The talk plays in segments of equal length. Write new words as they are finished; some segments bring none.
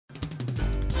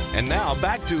And now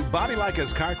back to Bobby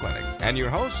Likis Car Clinic and your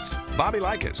host, Bobby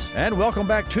Likis. And welcome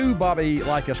back to Bobby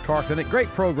Likis Car Clinic. Great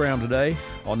program today.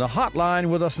 On the hotline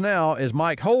with us now is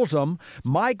Mike Holzem.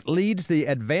 Mike leads the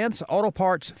Advanced Auto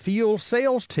Parts Field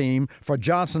Sales Team for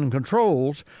Johnson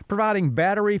Controls, providing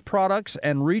battery products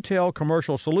and retail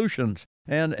commercial solutions.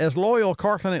 And as loyal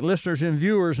Car Clinic listeners and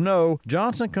viewers know,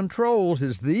 Johnson Controls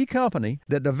is the company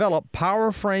that developed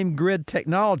PowerFrame grid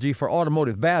technology for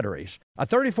automotive batteries. A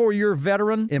 34-year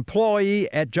veteran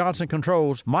employee at Johnson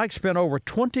Controls, Mike spent over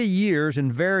 20 years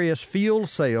in various field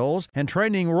sales and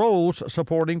training roles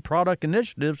supporting product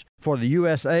initiatives for the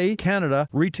USA, Canada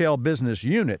Retail Business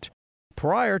Unit.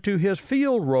 Prior to his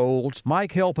field roles,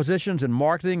 Mike held positions in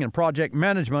marketing and project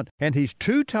management, and he's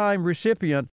two-time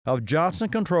recipient of Johnson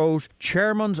Controls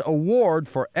Chairman's Award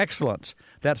for Excellence.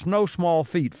 That's no small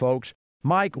feat, folks.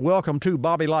 Mike, welcome to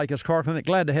Bobby Likis Car Clinic.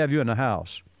 Glad to have you in the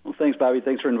house. Well, thanks, Bobby.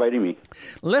 Thanks for inviting me.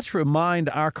 Let's remind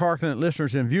our Car Clinic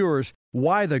listeners and viewers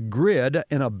why the grid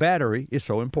in a battery is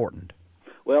so important.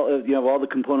 Well, of all the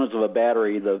components of a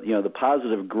battery, the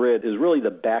positive grid is really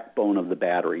the backbone of the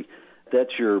battery.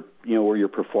 That's where your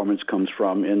performance comes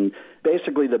from. And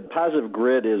basically the positive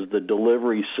grid is the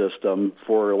delivery system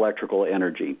for electrical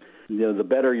energy. The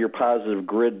better your positive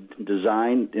grid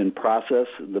design and process,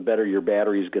 the better your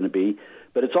battery is going to be.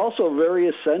 But it's also very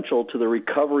essential to the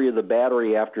recovery of the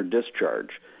battery after discharge.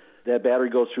 That battery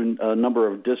goes through a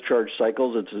number of discharge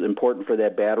cycles. It's important for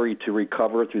that battery to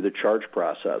recover through the charge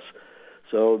process.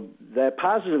 So that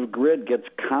positive grid gets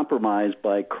compromised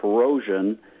by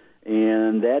corrosion,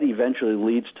 and that eventually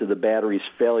leads to the battery's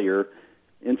failure.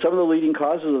 And some of the leading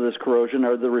causes of this corrosion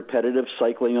are the repetitive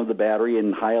cycling of the battery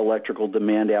in high electrical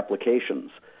demand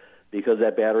applications, because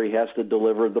that battery has to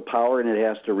deliver the power and it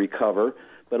has to recover.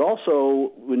 But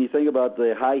also, when you think about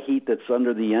the high heat that's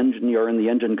under the engine or in the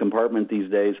engine compartment these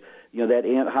days,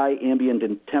 that high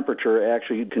ambient temperature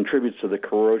actually contributes to the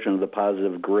corrosion of the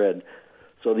positive grid.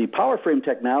 So the PowerFrame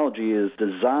technology is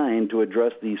designed to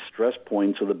address these stress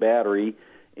points of the battery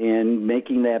and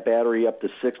making that battery up to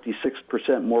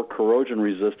 66% more corrosion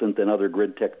resistant than other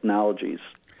grid technologies.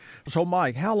 So,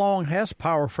 Mike, how long has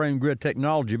PowerFrame grid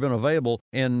technology been available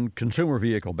in consumer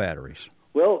vehicle batteries?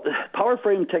 Well,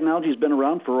 PowerFrame technology has been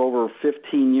around for over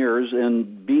 15 years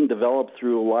and being developed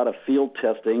through a lot of field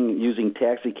testing using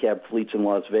taxi cab fleets in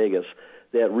Las Vegas.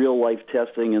 That real-life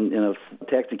testing in a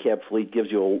taxi cab fleet gives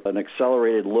you an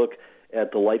accelerated look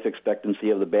at the life expectancy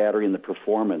of the battery and the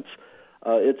performance.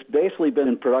 It's basically been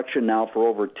in production now for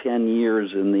over 10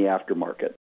 years in the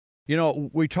aftermarket.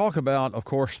 We talk about, of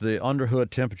course, the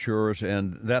underhood temperatures,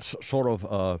 and that's sort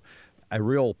of a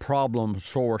real problem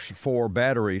source for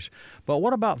batteries. But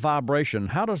what about vibration?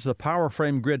 How does the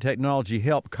PowerFrame grid technology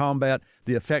help combat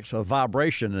the effects of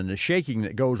vibration and the shaking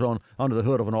that goes on under the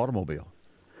hood of an automobile?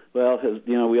 Well,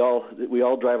 we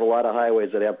all drive a lot of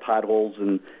highways that have potholes,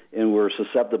 and we're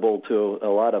susceptible to a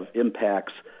lot of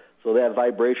impacts. So that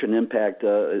vibration impact,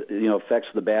 affects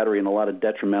the battery in a lot of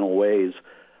detrimental ways.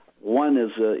 One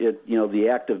is, the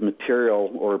active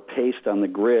material or paste on the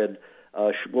grid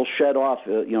will shed off,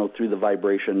 through the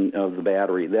vibration of the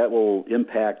battery. That will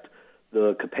impact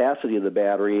the capacity of the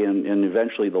battery and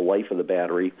eventually the life of the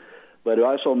battery. But I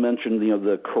also mentioned,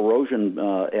 the corrosion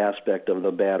aspect of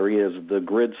the battery. As the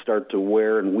grids start to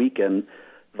wear and weaken,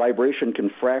 vibration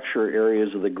can fracture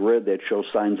areas of the grid that show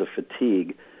signs of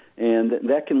fatigue. And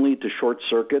that can lead to short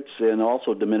circuits and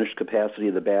also diminished capacity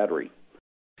of the battery.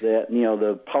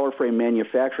 The PowerFrame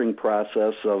manufacturing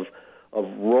process of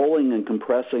rolling and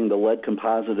compressing the lead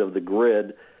composite of the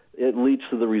grid, it leads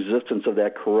to the resistance of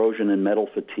that corrosion and metal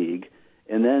fatigue.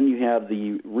 And then you have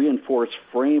the reinforced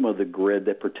frame of the grid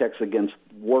that protects against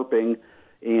warping,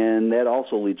 and that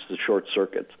also leads to short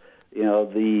circuits.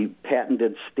 The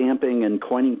patented stamping and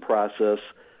coining process,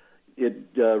 it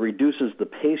reduces the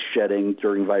paste shedding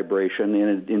during vibration,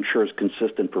 and it ensures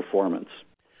consistent performance.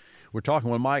 We're talking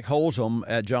with Mike Holzem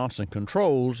at Johnson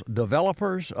Controls,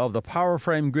 developers of the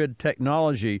PowerFrame grid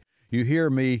technology you hear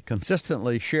me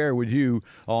consistently share with you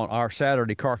on our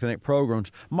Saturday Car Clinic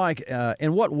programs. Mike,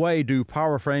 in what way do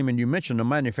PowerFrame, and you mentioned the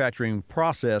manufacturing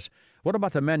process, what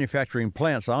about the manufacturing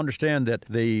plants? I understand that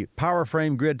the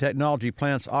PowerFrame grid technology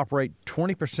plants operate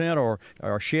 20%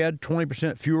 or shed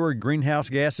 20% fewer greenhouse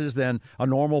gases than a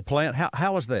normal plant.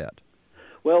 How is that?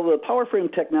 Well, the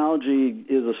PowerFrame technology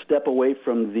is a step away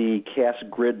from the cast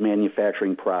grid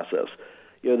manufacturing process.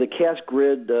 The cast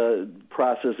grid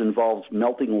process involves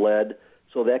melting lead,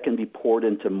 so that can be poured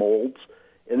into molds.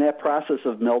 And that process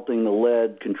of melting the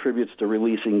lead contributes to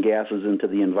releasing gases into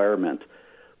the environment.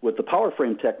 With the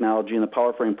PowerFrame technology and the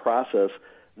PowerFrame process,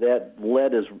 that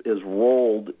lead is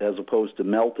rolled as opposed to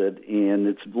melted, and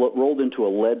it's rolled into a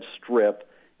lead strip,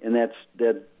 and that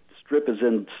strip is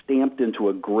then stamped into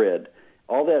a grid.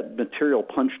 All that material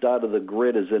punched out of the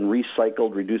grid is then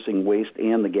recycled, reducing waste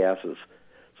and the gases.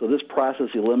 So this process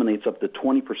eliminates up to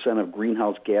 20% of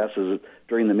greenhouse gases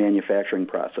during the manufacturing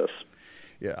process.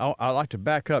 Yeah, I'd like to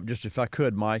back up just if I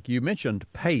could, Mike. You mentioned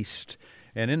paste,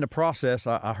 and in the process,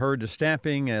 I heard the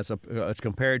stamping as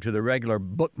compared to the regular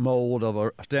book mold of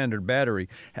a standard battery.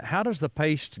 How does the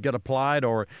paste get applied,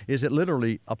 or is it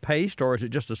literally a paste, or is it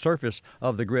just the surface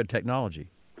of the grid technology?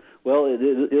 Well, it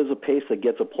is a paste that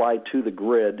gets applied to the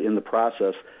grid in the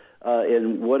process.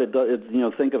 And what it does,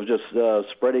 think of just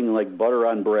spreading like butter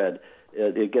on bread.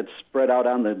 It gets spread out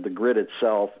on the grid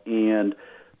itself, and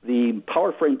the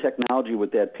PowerFrame technology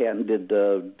with that patented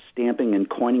stamping and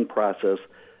coining process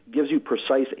gives you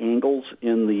precise angles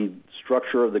in the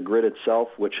structure of the grid itself,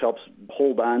 which helps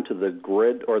hold on to the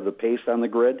grid or the paste on the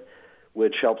grid,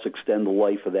 which helps extend the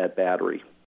life of that battery.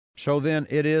 So then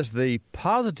it is the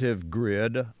positive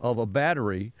grid of a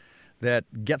battery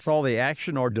that gets all the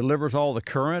action or delivers all the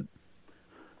current?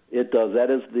 It does. That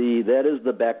is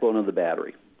the backbone of the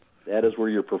battery. That is where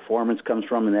your performance comes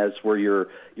from, and that's where your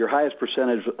highest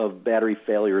percentage of battery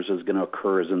failures is going to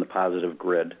occur, is in the positive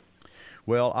grid.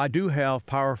 Well, I do have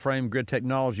PowerFrame grid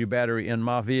technology battery in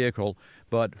my vehicle,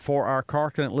 but for our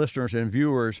Car Clinic listeners and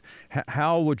viewers,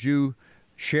 how would you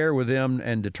share with them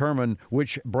and determine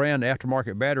which brand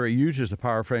aftermarket battery uses the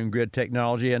PowerFrame grid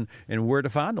technology and where to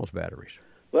find those batteries?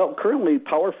 Well, currently,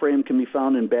 PowerFrame can be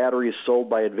found in batteries sold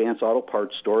by Advanced Auto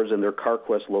Parts stores and their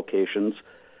CarQuest locations.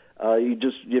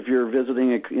 If you're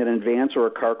visiting an Advance or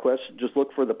a CarQuest, just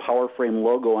look for the PowerFrame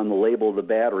logo on the label of the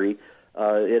battery.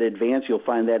 At Advance, you'll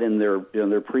find that in their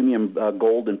premium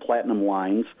gold and platinum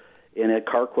lines, and at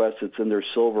CarQuest, it's in their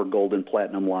silver, gold, and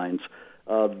platinum lines.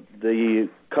 The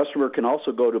customer can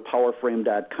also go to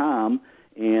PowerFrame.com,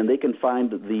 and they can find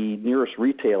the nearest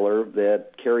retailer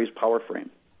that carries PowerFrame.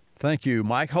 Thank you.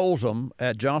 Mike Holzem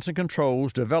at Johnson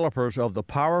Controls, developers of the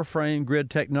PowerFrame grid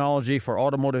technology for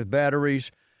automotive batteries.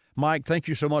 Mike, thank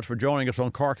you so much for joining us on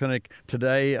Car Clinic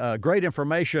today. Great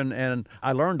information, and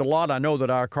I learned a lot. I know that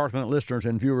our Car Clinic listeners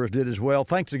and viewers did as well.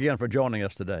 Thanks again for joining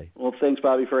us today. Well, thanks,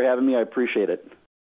 Bobby, for having me. I appreciate it.